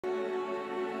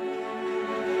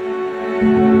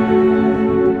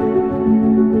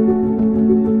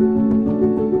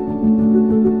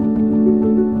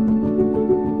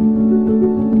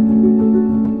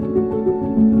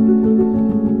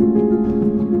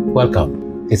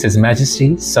Welcome. This is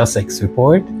Majesty Sussex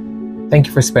Report. Thank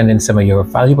you for spending some of your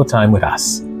valuable time with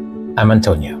us. I'm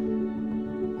Antonio.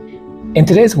 In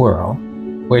today's world,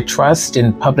 where trust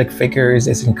in public figures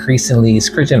is increasingly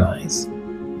scrutinized,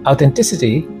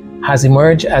 authenticity has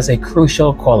emerged as a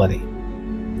crucial quality.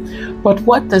 But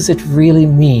what does it really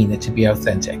mean to be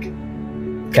authentic?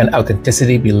 Can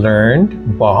authenticity be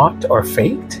learned, bought, or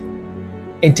faked?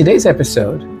 In today's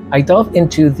episode, I delve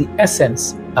into the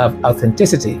essence of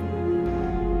authenticity,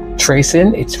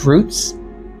 tracing its roots,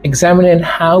 examining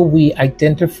how we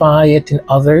identify it in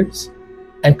others,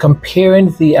 and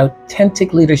comparing the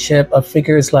authentic leadership of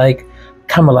figures like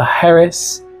Kamala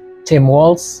Harris,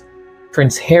 Walz,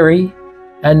 Prince Harry,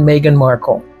 and Meghan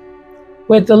Markle,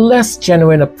 with the less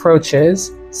genuine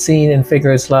approaches seen in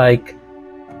figures like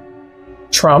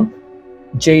Trump,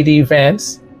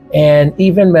 Vance, and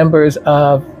even members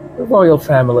of the royal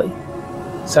family,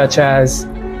 such as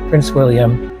Prince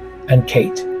William and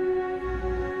Kate.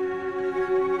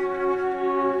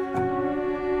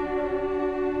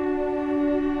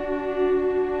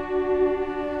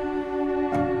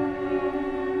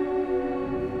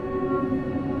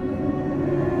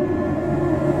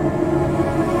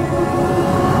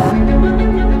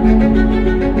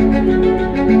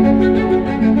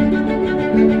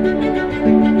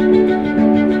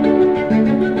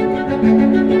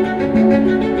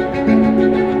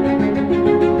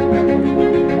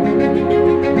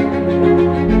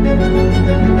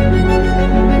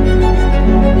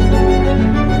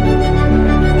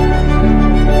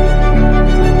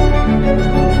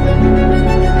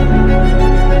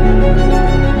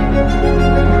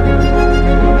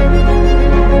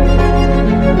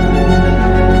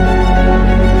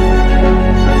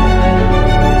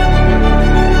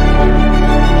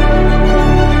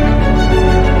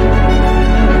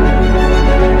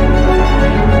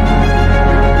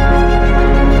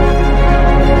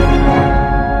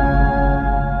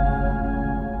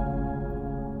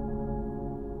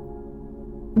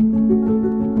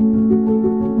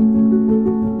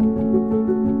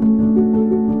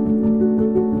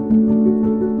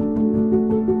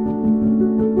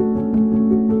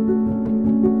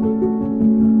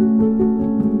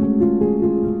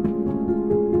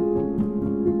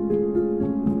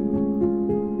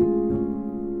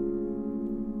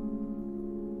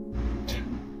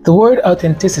 The word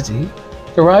authenticity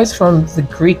derives from the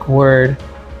Greek word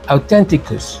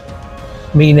authentikos,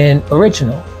 meaning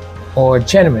original or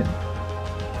genuine.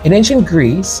 In ancient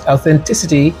Greece,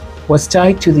 authenticity was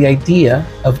tied to the idea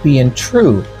of being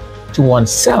true to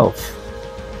oneself,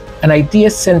 an idea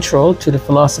central to the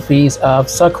philosophies of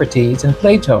Socrates and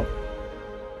Plato.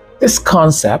 This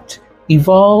concept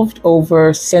evolved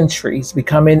over centuries,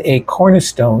 becoming a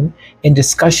cornerstone in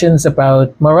discussions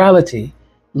about morality,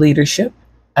 leadership,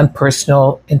 and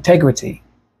personal integrity.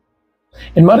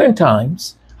 In modern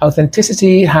times,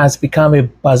 authenticity has become a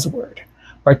buzzword,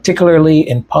 particularly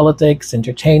in politics,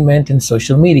 entertainment, and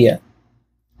social media.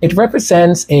 It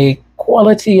represents a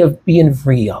quality of being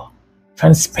real,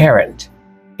 transparent,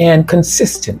 and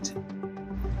consistent.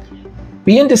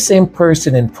 Being the same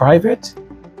person in private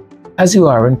as you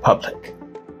are in public.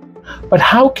 But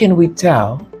how can we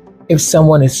tell if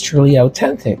someone is truly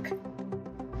authentic?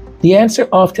 The answer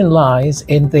often lies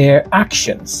in their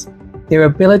actions, their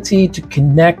ability to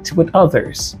connect with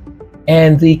others,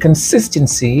 and the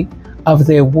consistency of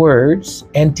their words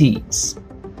and deeds.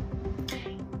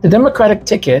 The Democratic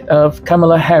ticket of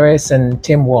Kamala Harris and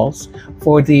Walz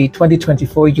for the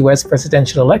 2024 US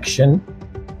presidential election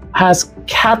has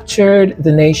captured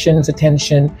the nation's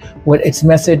attention with its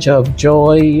message of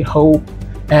joy, hope,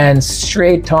 and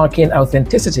straight-talking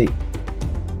authenticity.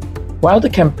 While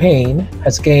the campaign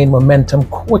has gained momentum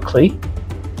quickly,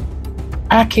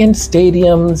 packing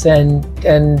stadiums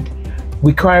and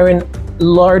requiring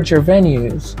larger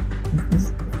venues,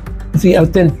 the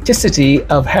authenticity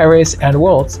of Harris and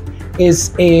Walz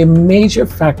is a major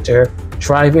factor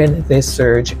driving this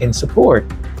surge in support.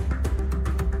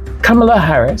 Kamala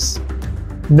Harris,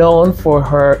 known for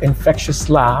her infectious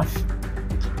laugh,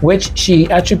 which she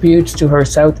attributes to her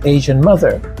South Asian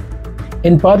mother,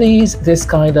 embodies this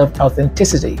kind of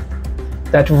authenticity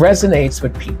that resonates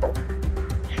with people.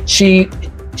 She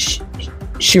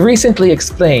recently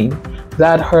explained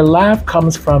that her laugh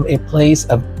comes from a place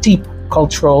of deep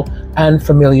cultural and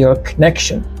familial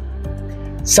connection,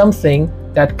 something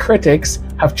that critics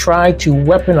have tried to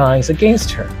weaponize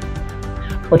against her.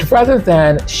 But rather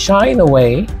than shying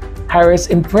away, Harris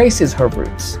embraces her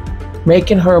roots,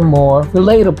 making her more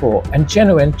relatable and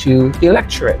genuine to the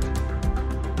electorate.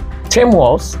 Tim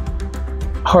Walz,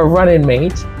 her running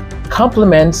mate,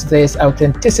 complements this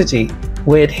authenticity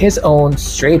with his own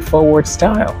straightforward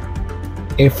style.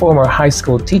 A former high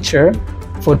school teacher,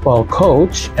 football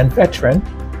coach, and veteran,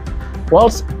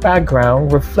 Walz's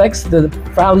background reflects the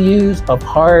values of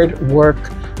hard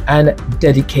work and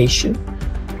dedication.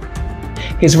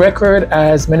 His record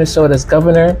as Minnesota's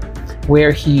governor,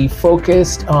 where he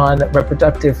focused on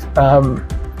reproductive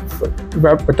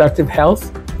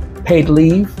health, paid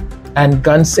leave, and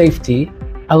gun safety,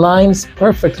 aligns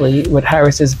perfectly with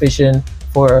Harris's vision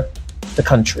for the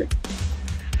country.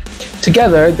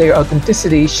 Together, their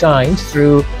authenticity shines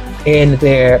through in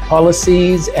their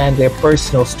policies and their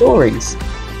personal stories,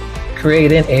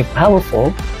 creating a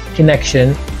powerful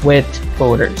connection with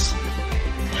voters.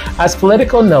 As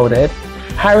Politico noted,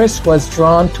 Harris was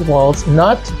drawn to Walz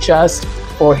not just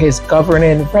for his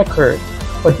governing record,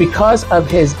 but because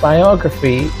of his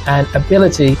biography and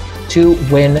ability to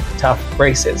win tough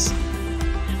races.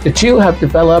 The two have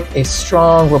developed a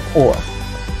strong rapport,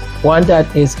 one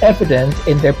that is evident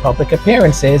in their public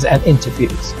appearances and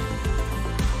interviews.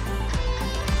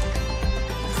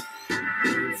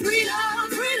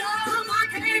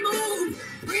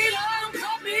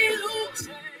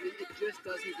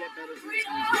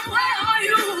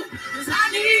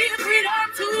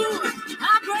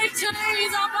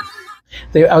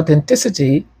 Their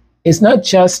authenticity is not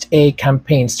just a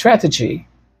campaign strategy.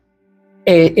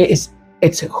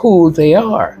 It's who they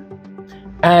are.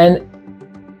 And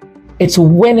it's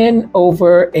winning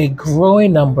over a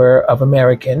growing number of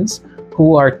Americans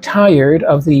who are tired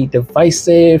of the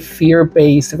divisive,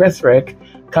 fear-based rhetoric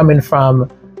coming from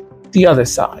the other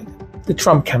side, the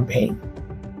Trump campaign.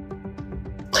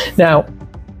 Now,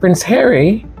 Prince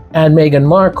Harry and Meghan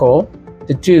Markle,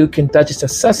 the Duke and Duchess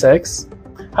of Sussex,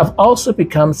 have also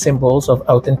become symbols of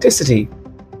authenticity.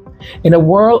 In a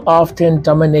world often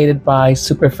dominated by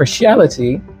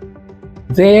superficiality,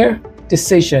 their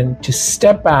decision to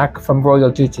step back from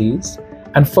royal duties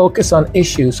and focus on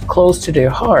issues close to their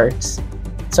hearts,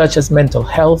 such as mental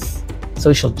health,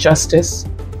 social justice,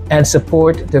 and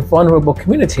support the vulnerable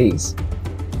communities,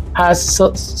 has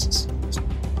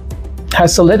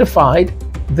solidified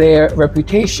their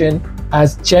reputation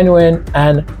as genuine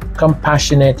and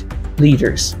compassionate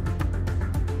leaders.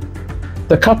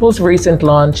 The couple's recent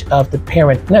launch of the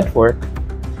Parent Network,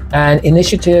 an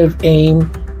initiative aimed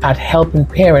at helping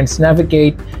parents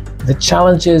navigate the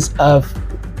challenges of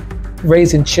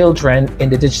raising children in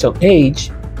the digital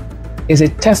age, is a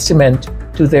testament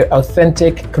to their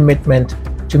authentic commitment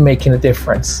to making a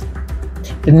difference.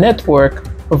 The network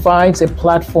provides a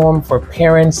platform for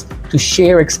parents to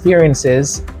share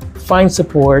experiences, find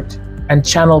support, and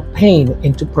channel pain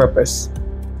into purpose.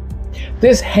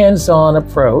 This hands-on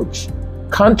approach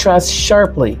contrasts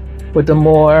sharply with the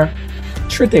more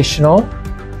traditional,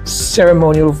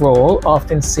 ceremonial role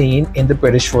often seen in the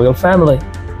British royal family.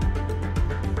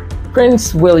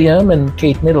 Prince William and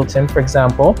Kate Middleton, for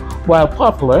example, while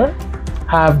popular,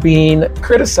 have been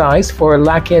criticized for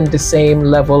lacking the same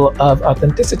level of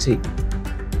authenticity.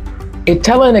 A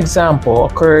telling example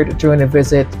occurred during a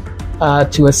visit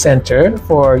to a center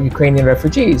for Ukrainian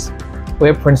refugees,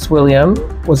 where Prince William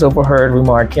was overheard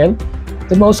remarking,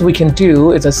 "The most we can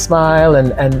do is a smile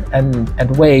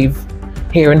and wave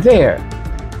here and there,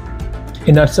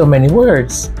 in not so many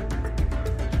words."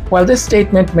 While this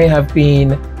statement may have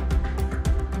been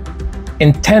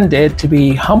intended to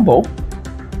be humble,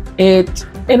 it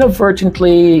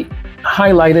inadvertently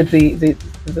highlighted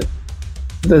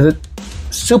the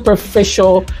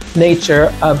superficial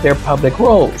nature of their public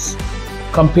roles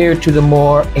compared to the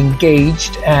more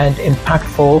engaged and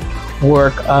impactful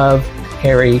work of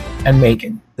Harry and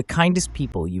Meghan. The kindest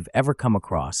people you've ever come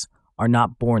across are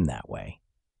not born that way.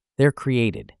 They're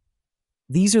created.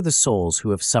 These are the souls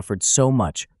who have suffered so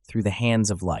much through the hands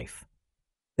of life.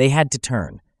 They had to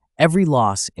turn every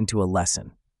loss into a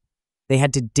lesson. They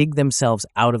had to dig themselves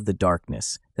out of the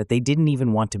darkness that they didn't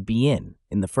even want to be in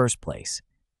the first place.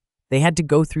 They had to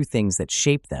go through things that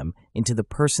shaped them into the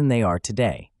person they are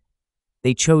today.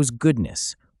 They chose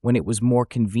goodness when it was more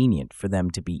convenient for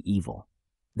them to be evil.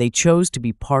 They chose to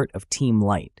be part of Team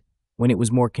Light when it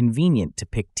was more convenient to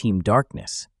pick Team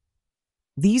Darkness.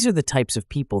 These are the types of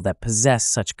people that possess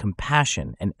such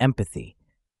compassion and empathy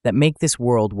that make this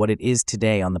world what it is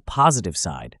today on the positive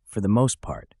side for the most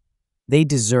part. They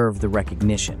deserve the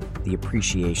recognition, the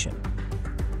appreciation.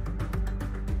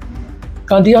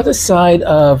 On the other side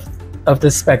of the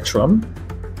spectrum,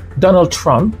 Donald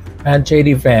Trump and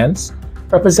J.D. Vance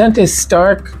represent a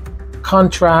stark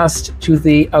contrast to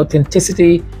the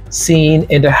authenticity seen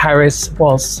in the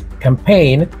Harris-Walz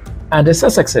campaign and the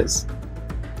Sussexes.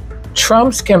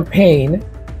 Trump's campaign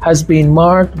has been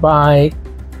marked by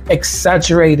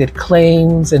exaggerated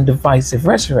claims and divisive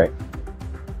rhetoric,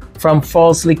 from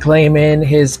falsely claiming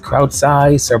his crowd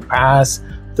size surpassed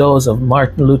those of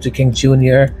Martin Luther King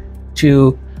Jr.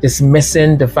 to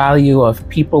dismissing the value of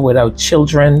people without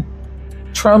children.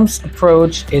 Trump's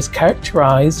approach is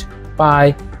characterized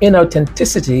by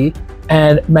inauthenticity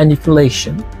and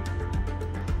manipulation.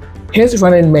 His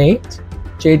running mate,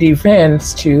 J.D.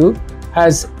 Vance, too,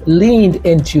 has leaned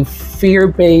into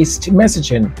fear-based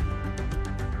messaging,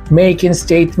 making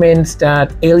statements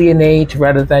that alienate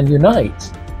rather than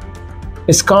unite.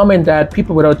 His comment that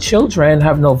people without children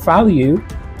have no value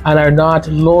and are not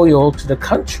loyal to the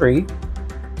country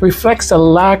reflects a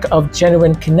lack of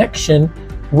genuine connection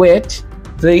with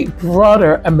the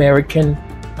broader American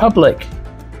public.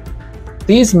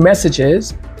 These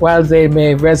messages, while they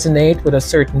may resonate with a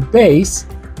certain base,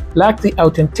 lack the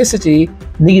authenticity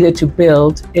needed to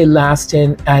build a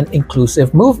lasting and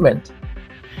inclusive movement.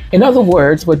 In other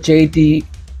words, what J.D.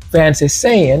 Vance is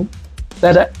saying,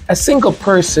 that a single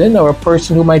person or a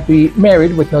person who might be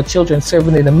married with no children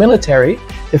serving in the military,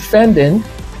 defending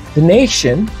the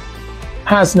nation,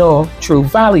 has no true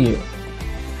value.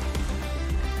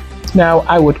 Now,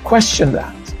 I would question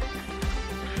that.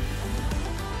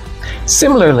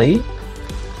 Similarly,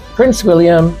 Prince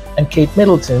William and Kate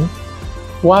Middleton,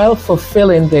 while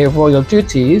fulfilling their royal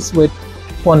duties with,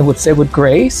 one would say, with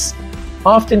grace,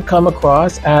 often come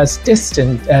across as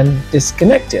distant and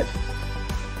disconnected.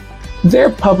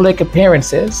 Their public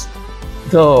appearances,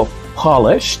 though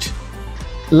polished,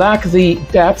 lack the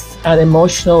depth and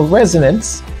emotional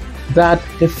resonance that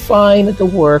define the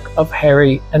work of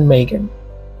Harry and Meghan.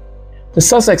 The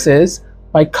Sussexes,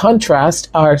 by contrast,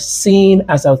 are seen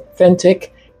as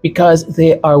authentic because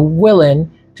they are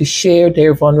willing to share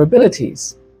their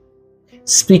vulnerabilities,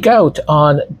 speak out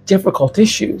on difficult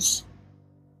issues,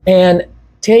 and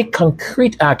take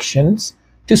concrete actions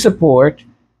to support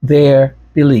their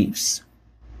beliefs.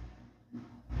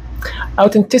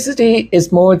 Authenticity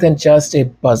is more than just a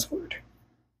buzzword.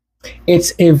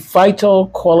 It's a vital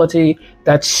quality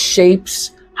that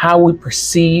shapes how we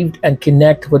perceive and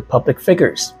connect with public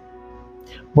figures.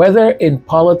 Whether in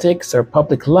politics or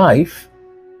public life,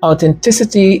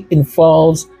 authenticity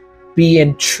involves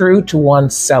being true to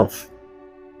oneself,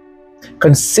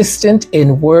 consistent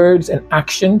in words and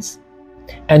actions,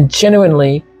 and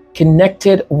genuinely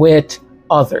connected with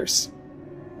others.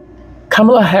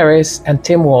 Kamala Harris and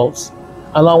Tim Walz,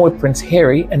 along with Prince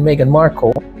Harry and Meghan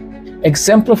Markle,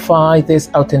 exemplify this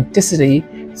authenticity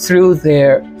through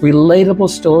their relatable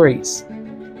stories,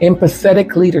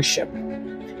 empathetic leadership,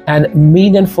 and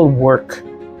meaningful work.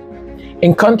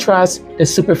 In contrast, the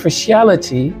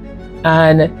superficiality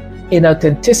and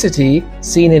inauthenticity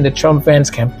seen in the Trump-Vance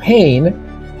campaign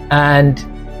and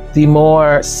the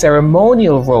more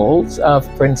ceremonial roles of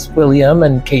Prince William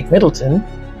and Kate Middleton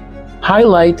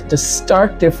highlight the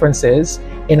stark differences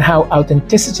in how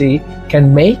authenticity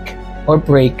can make or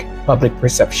break public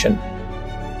perception.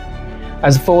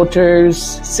 As voters,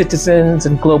 citizens,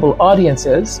 and global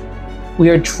audiences, we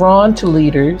are drawn to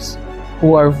leaders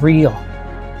who are real,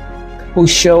 who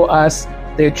show us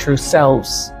their true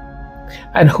selves,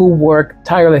 and who work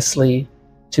tirelessly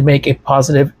to make a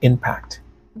positive impact.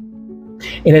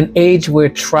 In an age where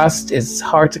trust is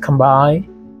hard to come by,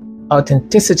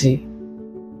 authenticity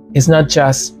is not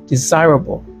just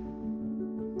desirable,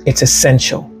 it's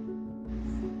essential.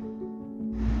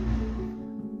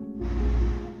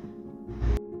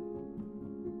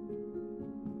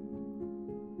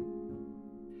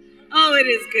 Oh, it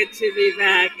is good to be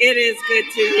back. It is good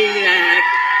to be back.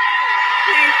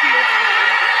 Thank you all.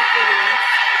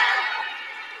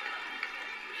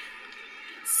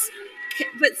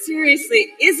 But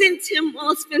seriously, isn't Tim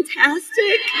Walz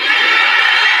fantastic?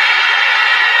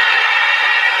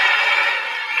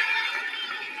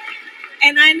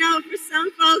 And I know for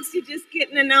some folks, you're just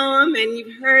getting to know him, and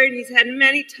you've heard he's had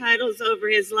many titles over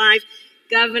his life: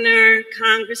 governor,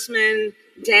 congressman,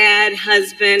 dad,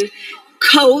 husband,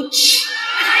 coach.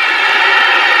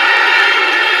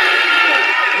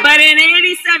 But in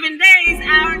 87 days,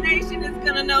 our nation is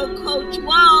going to know Coach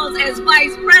Walz as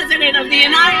Vice President of the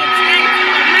United States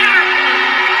of America.